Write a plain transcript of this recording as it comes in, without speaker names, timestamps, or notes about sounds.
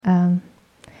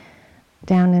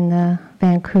down in the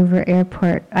Vancouver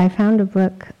airport, I found a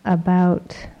book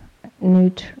about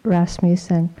Knut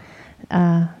Rasmussen.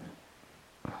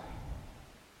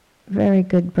 Very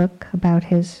good book about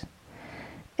his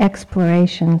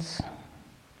explorations.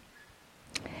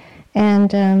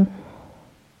 And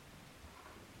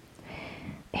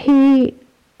he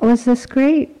was this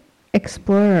great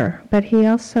explorer, but he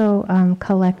also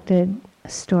collected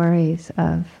stories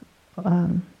of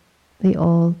the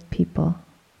old people.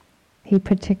 He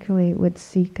particularly would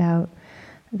seek out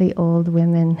the old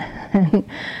women and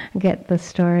get the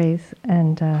stories.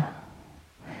 And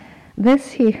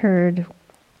this he heard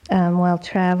while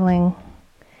traveling.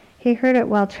 He heard it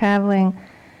while traveling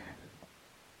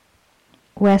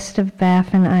west of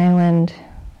Baffin Island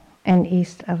and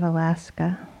east of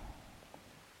Alaska.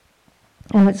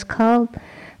 And it's called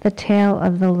The Tale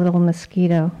of the Little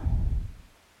Mosquito.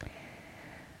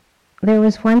 There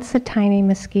was once a tiny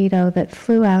mosquito that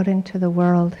flew out into the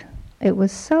world. It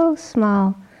was so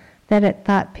small that it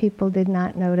thought people did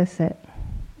not notice it.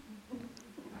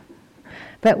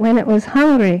 But when it was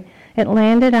hungry, it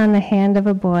landed on the hand of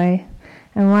a boy,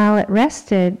 and while it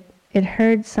rested, it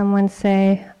heard someone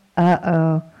say,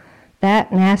 "Uh-oh,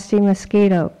 that nasty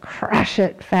mosquito, crush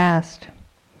it fast."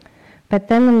 But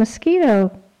then the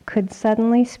mosquito could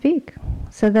suddenly speak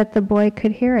so that the boy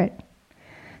could hear it.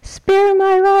 "Spare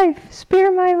my life,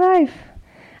 spare my life.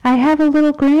 I have a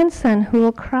little grandson who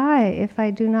will cry if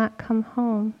I do not come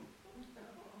home."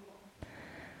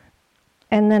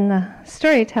 And then the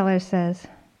storyteller says,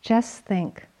 "Just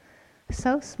think,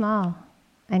 so small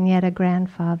and yet a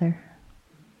grandfather."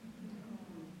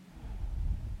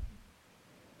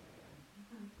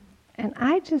 And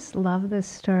I just love this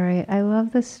story. I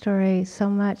love this story so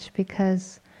much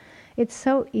because it's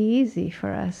so easy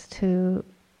for us to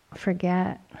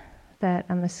forget that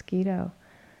a mosquito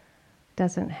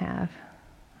doesn't have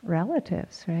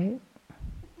relatives, right?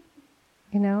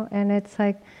 You know, and it's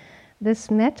like this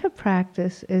metta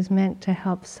practice is meant to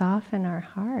help soften our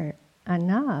heart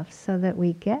enough so that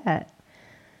we get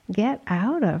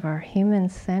out of our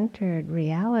human-centered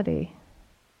reality.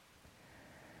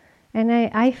 And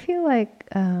I feel like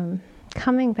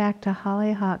coming back to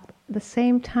Hollyhock, the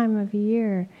same time of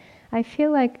year, I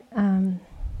feel like,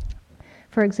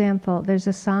 for example, there's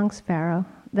a song sparrow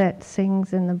that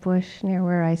sings in the bush near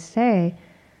where I stay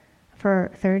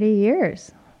for 30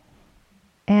 years.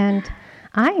 And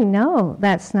I know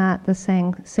that's not the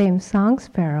same song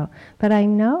sparrow, but I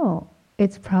know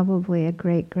it's probably a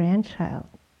great-grandchild.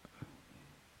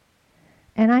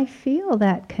 And I feel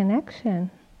that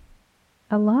connection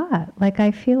a lot. Like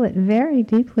I feel it very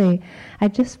deeply. I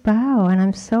just bow and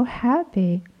I'm so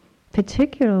happy,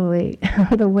 particularly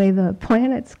the way the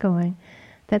planet's going,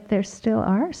 that there still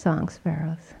are song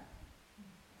sparrows.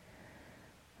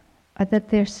 Or that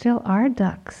there still are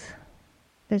ducks.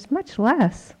 There's much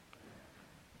less,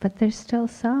 but there's still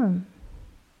some.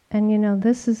 And you know,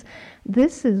 this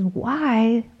is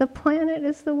why the planet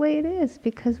is the way it is,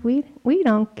 because we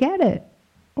don't get it.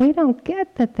 We don't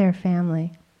get that they're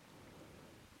family.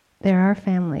 They're our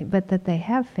family, but that they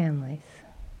have families.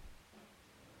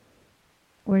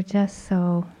 We're just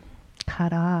so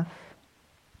cut off.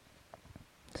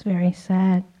 It's very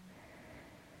sad.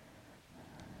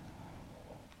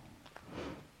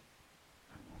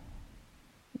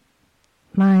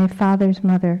 My father's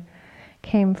mother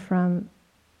came from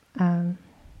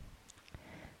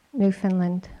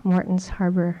Newfoundland, Morton's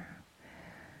Harbor.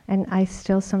 And I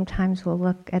still sometimes will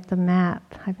look at the map.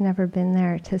 I've never been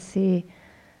there to see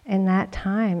in that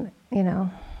time, you know,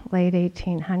 late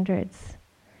 1800s.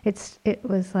 It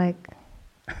was like,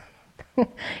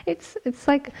 it's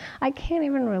like, I can't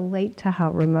even relate to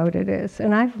how remote it is.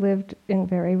 And I've lived in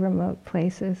very remote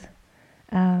places.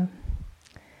 And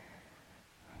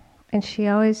she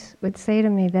always would say to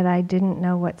me that I didn't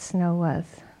know what snow was.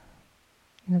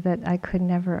 You know, that I could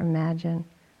never imagine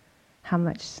how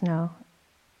much snow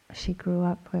she grew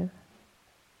up with.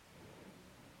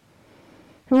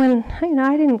 And when, you know,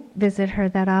 I didn't visit her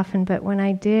that often, but when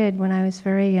I did, when I was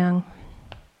very young,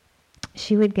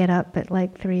 she would get up at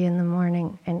like 3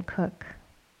 a.m. and cook.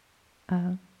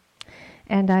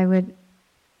 And I would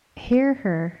hear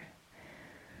her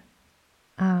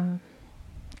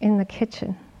in the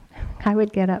kitchen. I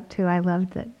would get up too. I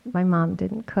loved that my mom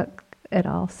didn't cook at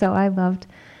all, so I loved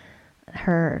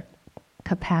her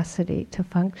capacity to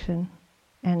function.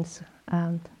 And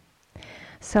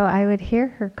so I would hear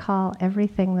her call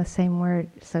everything the same word.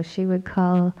 So she would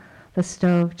call the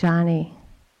stove Johnny,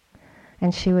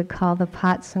 and she would call the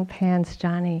pots and pans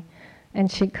Johnny.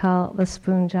 and she'd call the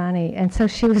spoon Johnny. And so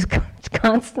she was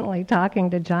constantly talking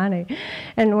to Johnny.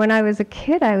 And when I was a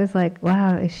kid, I was like,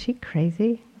 wow, is she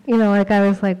crazy? You know, like I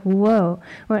was like, whoa.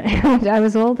 I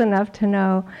was old enough to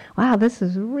know, wow, this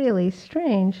is really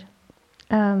strange.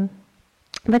 But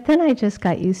then I just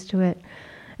got used to it.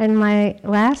 And my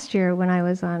last year, when I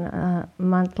was on a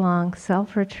month-long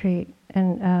self-retreat,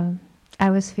 and I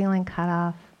was feeling cut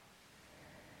off,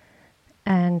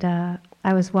 and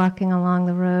I was walking along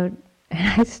the road,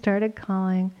 and I started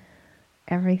calling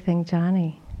everything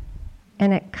Johnny,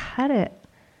 and it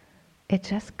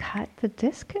just cut the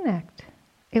disconnect.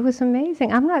 It was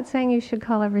amazing. I'm not saying you should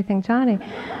call everything Johnny.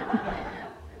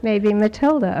 Maybe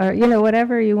Matilda, or, you know,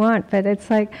 whatever you want, but it's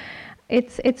like,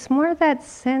 it's more that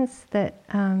sense that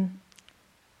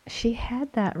she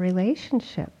had that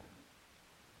relationship.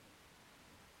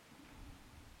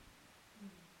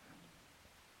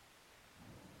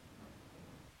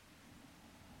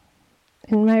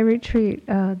 In my retreat,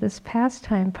 this past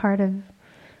time, part of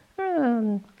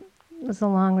it was a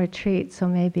long retreat, so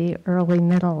maybe early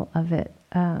middle of it.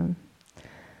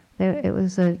 It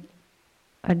was a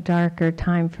darker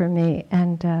time for me,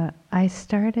 and I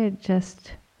started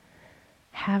just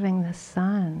having the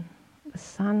sun. The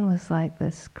sun was like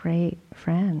this great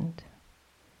friend.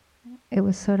 It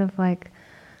was sort of like,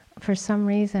 for some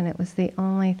reason, it was the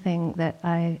only thing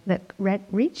that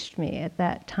reached me at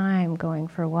that time, going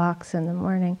for walks in the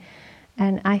morning.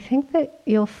 And I think that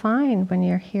you'll find when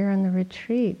you're here on the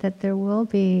retreat that there will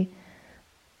be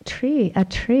a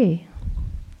tree,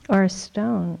 or a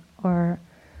stone, or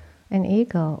an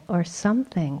eagle, or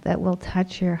something that will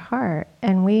touch your heart.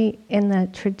 And we, in the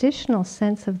traditional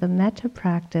sense of the Metta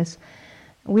practice,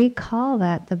 we call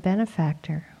that the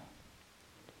benefactor.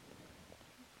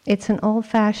 It's an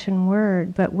old-fashioned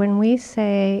word, but when we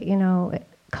say, you know,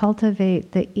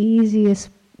 cultivate the easiest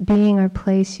being or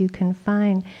place you can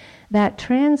find, that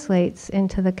translates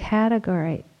into the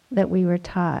category that we were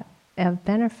taught of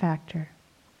benefactor.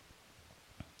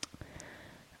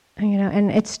 You know,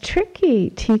 and it's tricky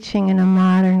teaching in a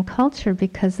modern culture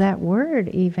because that word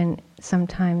even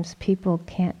sometimes people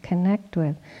can't connect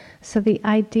with. So the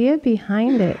idea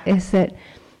behind it is that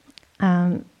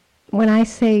when I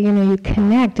say, you know, you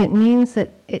connect, it means that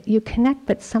you connect,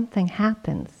 but something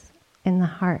happens in the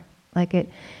heart. Like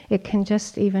it can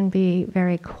just even be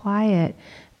very quiet,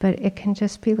 but it can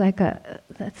just be like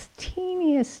that's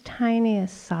teeniest,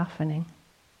 tiniest softening.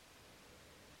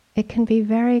 It can be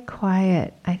very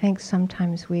quiet. I think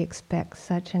sometimes we expect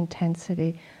such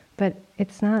intensity, but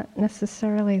it's not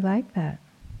necessarily like that.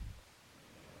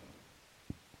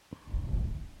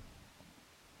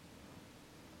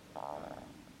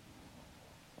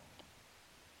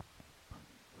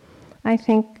 I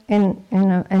think in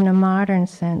a modern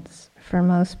sense, for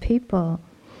most people,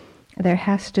 there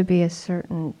has to be a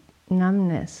certain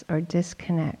numbness or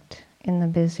disconnect in the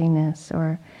busyness,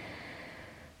 or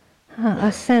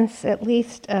a sense at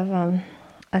least of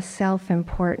a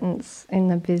self-importance in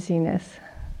the busyness.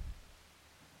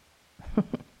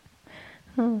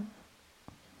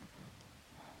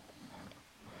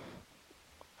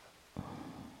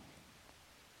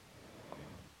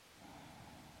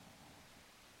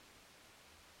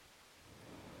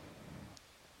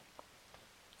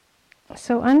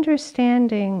 So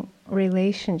understanding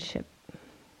relationship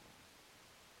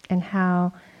and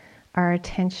how our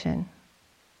attention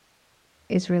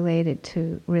is related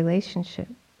to relationship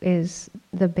is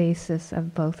the basis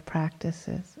of both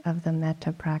practices, of the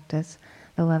Metta practice,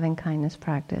 the loving kindness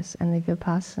practice, and the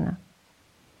Vipassana.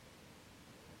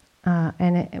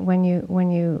 When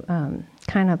you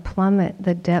kind of plummet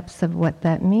the depths of what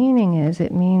that meaning is,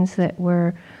 it means that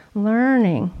we're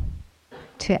learning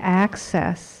to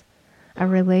access a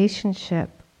relationship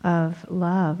of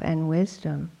love and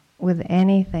wisdom with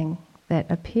anything that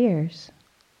appears,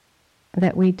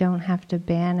 that we don't have to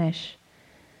banish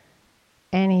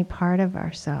any part of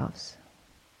ourselves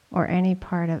or any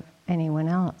part of anyone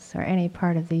else or any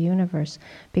part of the universe,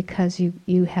 because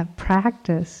you have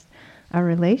practiced a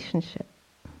relationship.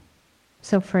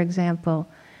 So for example,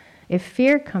 if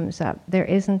fear comes up, there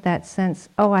isn't that sense,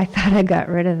 oh, I thought I got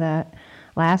rid of that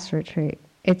last retreat.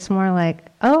 It's more like,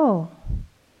 oh,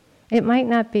 it might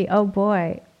not be, oh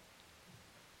boy,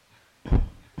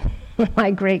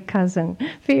 my great cousin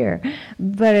fear,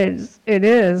 but it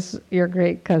is your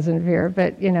great cousin fear,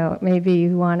 but you know, maybe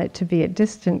you want it to be a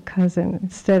distant cousin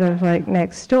instead of like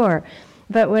next door.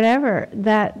 But whatever,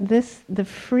 the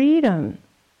freedom,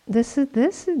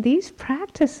 these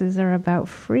practices are about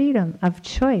freedom of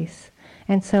choice.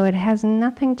 And so it has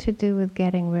nothing to do with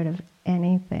getting rid of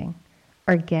anything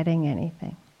or getting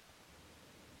anything.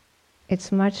 It's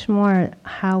much more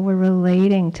how we're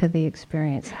relating to the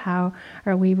experience. How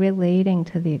are we relating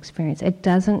to the experience? It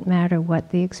doesn't matter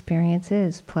what the experience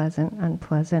is, pleasant,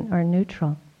 unpleasant, or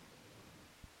neutral.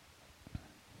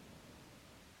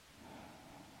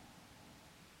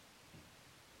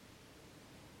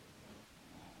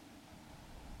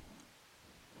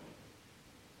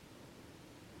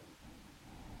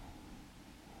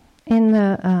 In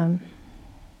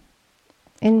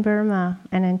Burma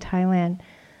and in Thailand,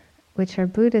 which are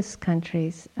Buddhist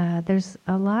countries, there's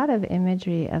a lot of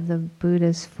imagery of the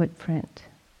Buddha's footprint.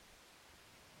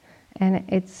 And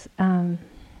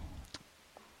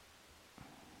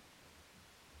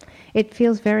it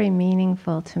feels very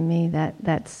meaningful to me,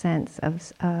 that sense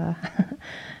of,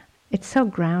 it's so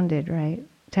grounded, right?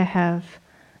 To have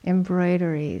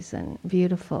embroideries and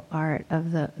beautiful art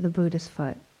of the Buddha's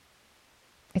foot.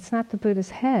 It's not the Buddha's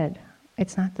head,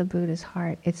 it's not the Buddha's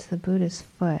heart, it's the Buddha's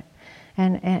foot.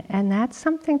 And that's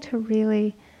something to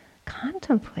really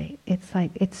contemplate. It's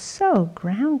like, it's so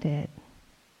grounded.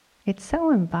 It's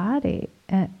so embodied.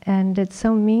 And it's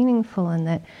so meaningful in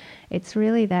that it's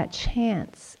really that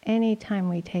chance, anytime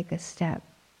we take a step,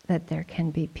 that there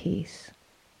can be peace.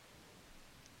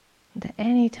 That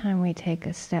anytime we take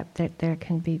a step, that there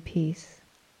can be peace.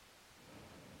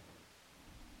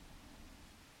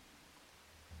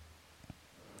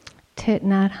 Thich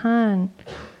Nhat Hanh,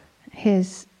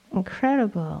 his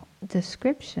incredible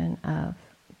description of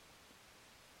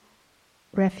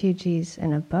refugees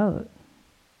in a boat,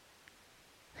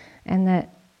 and that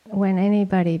when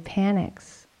anybody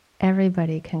panics,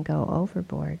 everybody can go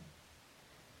overboard.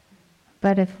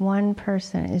 But if one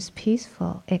person is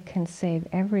peaceful, it can save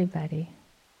everybody.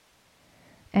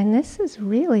 And this is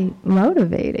really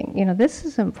motivating. This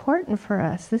is important for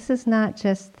us. This is not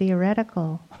just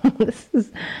theoretical. This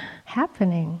is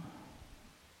happening.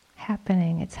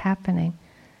 It's happening.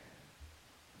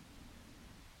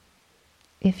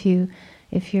 If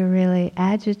you're really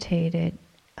agitated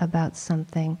about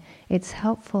something, it's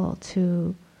helpful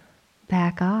to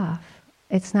back off.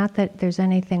 It's not that there's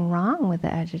anything wrong with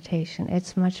the agitation.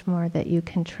 It's much more that you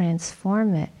can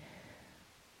transform it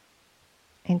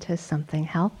into something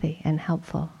healthy and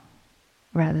helpful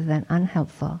rather than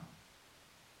unhelpful.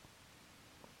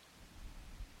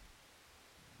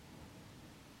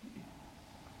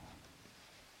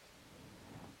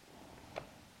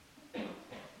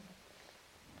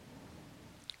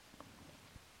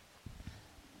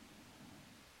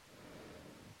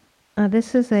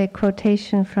 This is a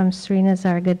quotation from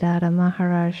Srinivasargadatta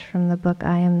Maharaj from the book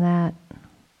I Am That.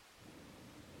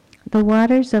 The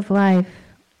waters of life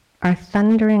are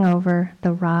thundering over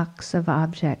the rocks of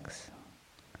objects,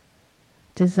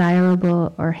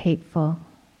 desirable or hateful.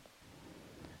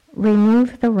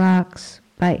 Remove the rocks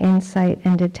by insight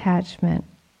and detachment,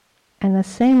 and the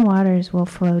same waters will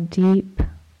flow deep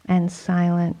and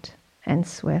silent and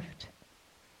swift,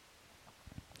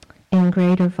 in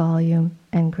greater volume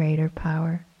and greater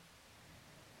power.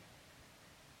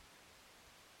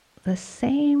 The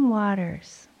same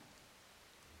waters,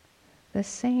 the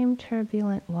same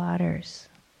turbulent waters,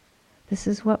 this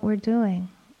is what we're doing,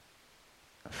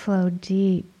 flow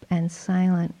deep and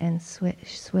silent and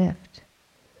swift.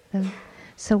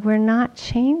 So we're not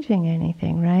changing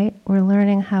anything, right? We're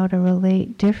learning how to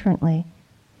relate differently.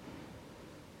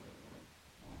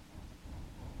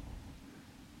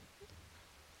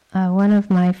 One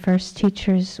of my first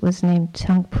teachers was named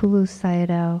Tongpulu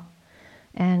Sayadaw,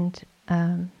 and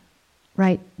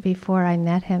right before I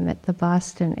met him at the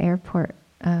Boston airport,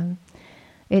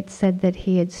 it said that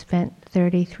he had spent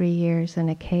 33 years in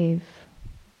a cave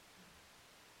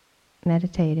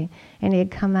meditating, and he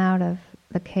had come out of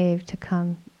the cave to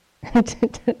come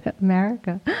to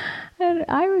America. And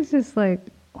I was just like,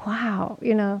 wow,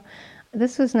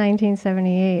 this was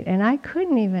 1978, and I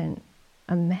couldn't even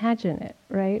imagine it,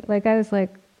 right? Like, I was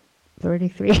like,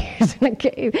 33 years in a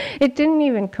cave. It didn't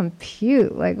even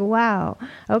compute. Like, wow,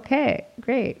 okay,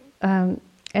 great. And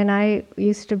I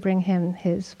used to bring him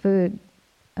his food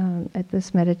at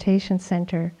this meditation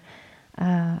center.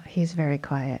 He's very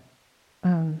quiet.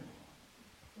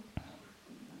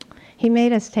 He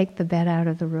made us take the bed out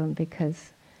of the room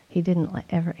because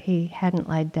he hadn't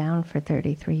lied down for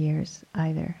 33 years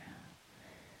either.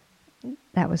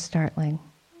 That was startling.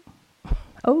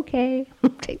 Okay,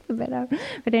 take the bed out.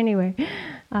 But anyway,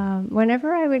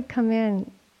 whenever I would come in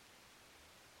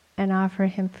and offer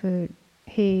him food,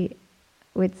 he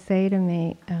would say to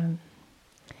me,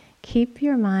 keep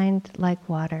your mind like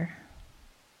water,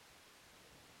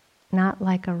 not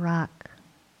like a rock,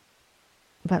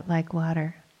 but like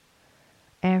water.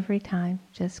 Every time,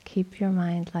 just keep your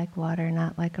mind like water,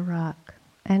 not like a rock.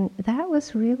 And that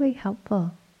was really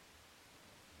helpful.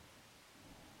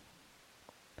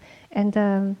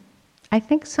 And I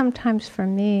think sometimes for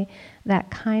me, that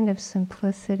kind of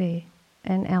simplicity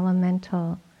and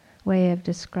elemental way of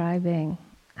describing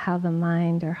how the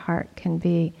mind or heart can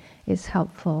be is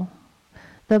helpful.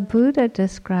 The Buddha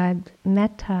described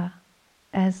metta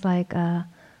as like a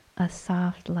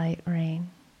soft, light rain.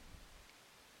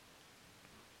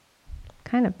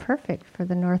 Kind of perfect for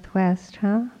the Northwest,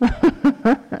 huh?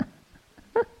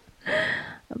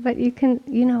 But you can,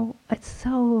 it's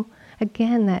so,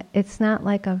 again, that it's not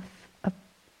like a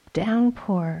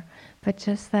downpour, but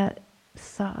just that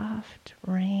soft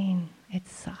rain.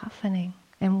 It's softening.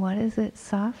 And what is it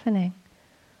softening?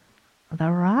 The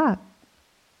rock,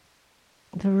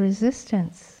 the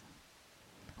resistance.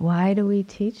 Why do we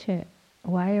teach it?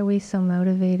 Why are we so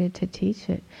motivated to teach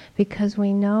it? Because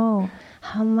we know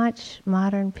how much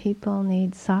modern people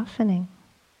need softening.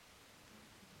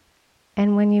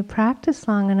 And when you practice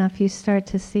long enough, you start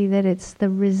to see that it's the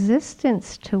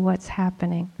resistance to what's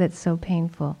happening that's so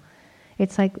painful.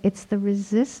 It's like it's the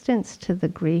resistance to the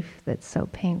grief that's so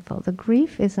painful. The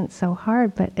grief isn't so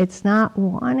hard, but it's not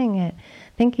wanting it,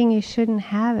 thinking you shouldn't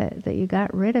have it, that you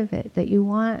got rid of it, that you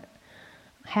want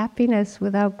happiness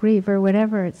without grief or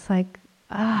whatever. It's like,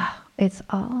 it's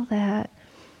all that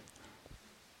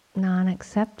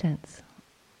non-acceptance.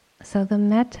 So the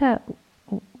metta,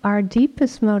 our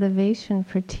deepest motivation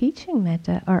for teaching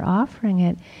metta or offering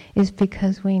it is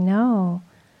because we know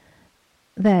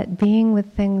that being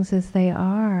with things as they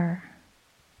are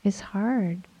is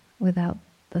hard without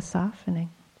the softening.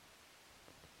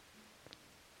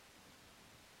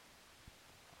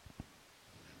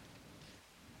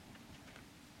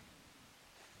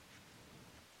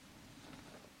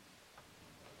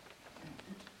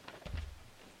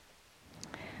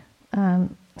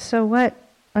 So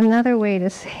another way to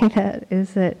say that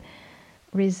is that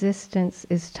resistance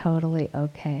is totally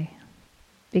okay.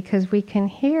 Because we can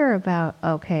hear about,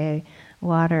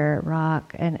 water,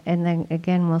 rock, and then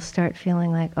again we'll start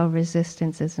feeling like,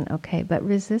 resistance isn't okay. But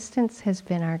resistance has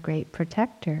been our great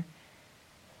protector.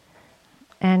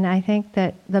 And I think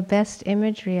that the best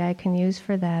imagery I can use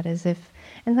for that is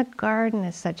and the garden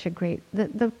is such a great,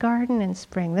 the garden in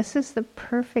spring, this is the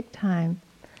perfect time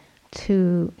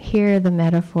to hear the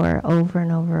metaphor over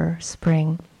and over,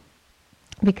 spring.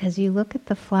 Because you look at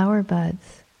the flower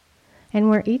buds, and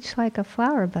we're each like a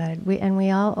flower bud,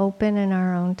 we all open in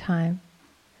our own time.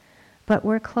 But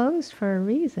we're closed for a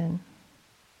reason.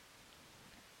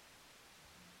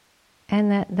 And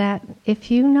that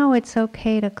if you know it's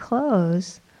okay to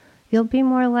close, you'll be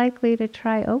more likely to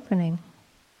try opening.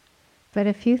 But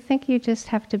if you think you just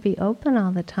have to be open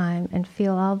all the time and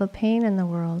feel all the pain in the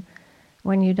world,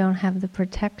 when you don't have the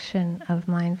protection of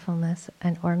mindfulness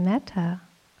or metta,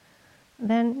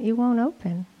 then you won't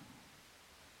open.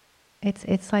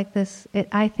 It's like this,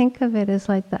 I think of it as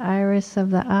like the iris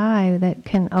of the eye that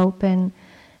can open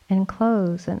and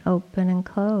close and open and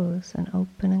close and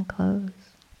open and close.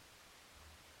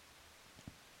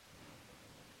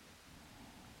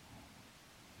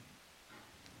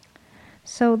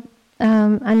 So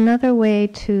another way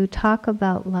to talk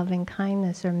about loving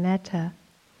kindness or metta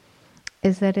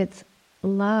is that it's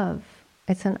love.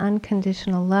 It's an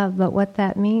unconditional love, but what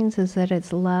that means is that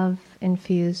it's love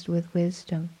infused with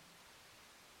wisdom.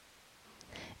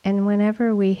 And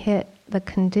whenever we hit the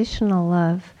conditional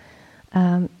love,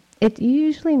 it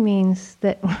usually means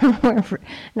that we're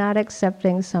not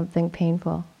accepting something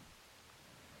painful.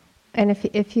 And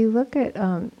if you look at,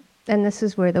 and this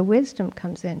is where the wisdom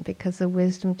comes in, because the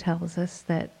wisdom tells us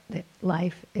that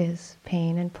life is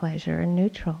pain and pleasure and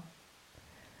neutral.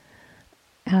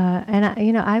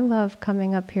 And I love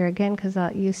coming up here again because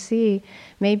you see,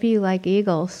 maybe you like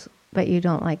eagles, but you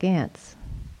don't like ants,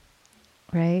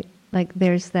 right? Like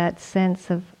there's that sense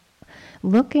of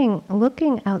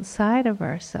looking outside of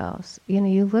ourselves.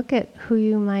 You look at who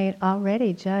you might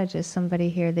already judge as somebody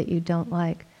here that you don't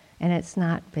like, and it's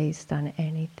not based on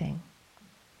anything,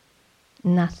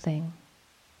 nothing.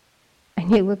 And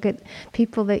you look at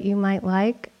people that you might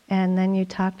like, and then you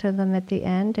talk to them at the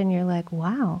end, and you're like,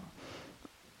 wow.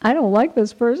 I don't like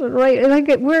this person, right? Like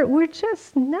we're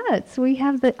just nuts. We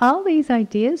have all these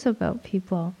ideas about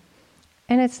people,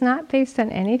 and it's not based on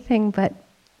anything. But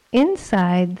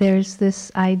inside, there's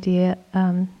this idea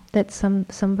that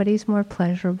somebody's more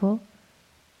pleasurable,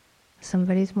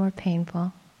 somebody's more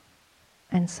painful,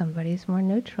 and somebody's more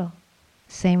neutral.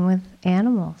 Same with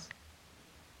animals.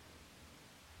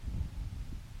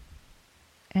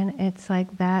 And it's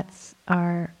like that's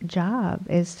our job,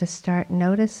 is to start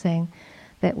noticing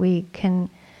that we can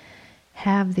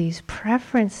have these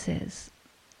preferences,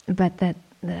 but that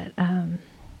that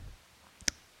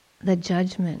the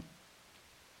judgment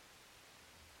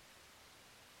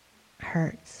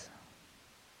hurts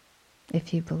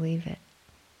if you believe it.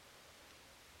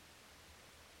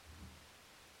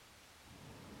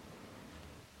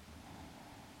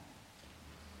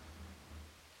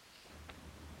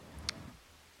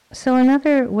 So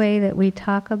another way that we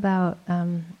talk about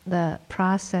the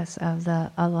process of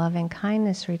a loving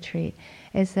kindness retreat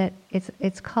is that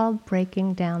it's called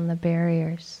breaking down the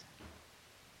barriers.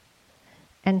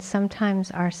 And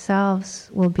sometimes ourselves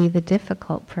will be the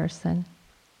difficult person.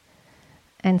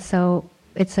 And so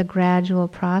it's a gradual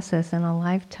process in a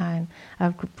lifetime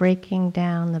of breaking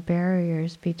down the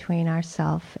barriers between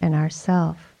ourself and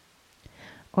ourself.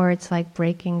 Or it's like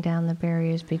breaking down the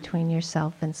barriers between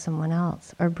yourself and someone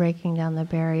else, or breaking down the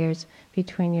barriers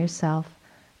between yourself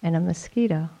and a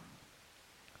mosquito.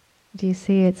 Do you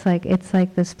see? It's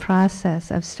like this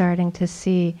process of starting to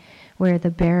see where the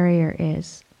barrier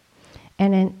is.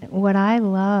 And what I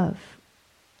love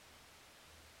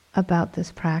about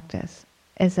this practice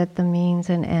is that the means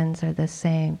and ends are the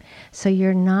same. So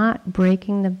you're not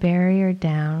breaking the barrier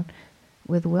down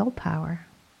with willpower.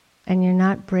 And you're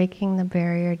not breaking the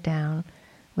barrier down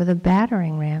with a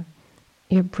battering ram.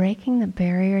 You're breaking the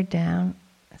barrier down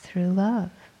through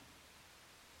love.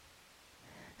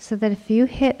 So that if you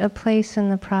hit a place in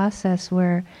the process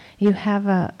where you have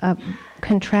a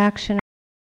contraction.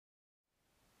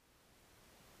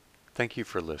 Thank you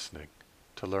for listening.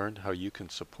 To learn how you can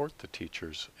support the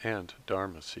teachers and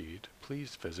Dharma Seed,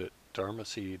 please visit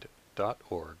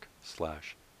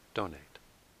dharmaseed.org/donate.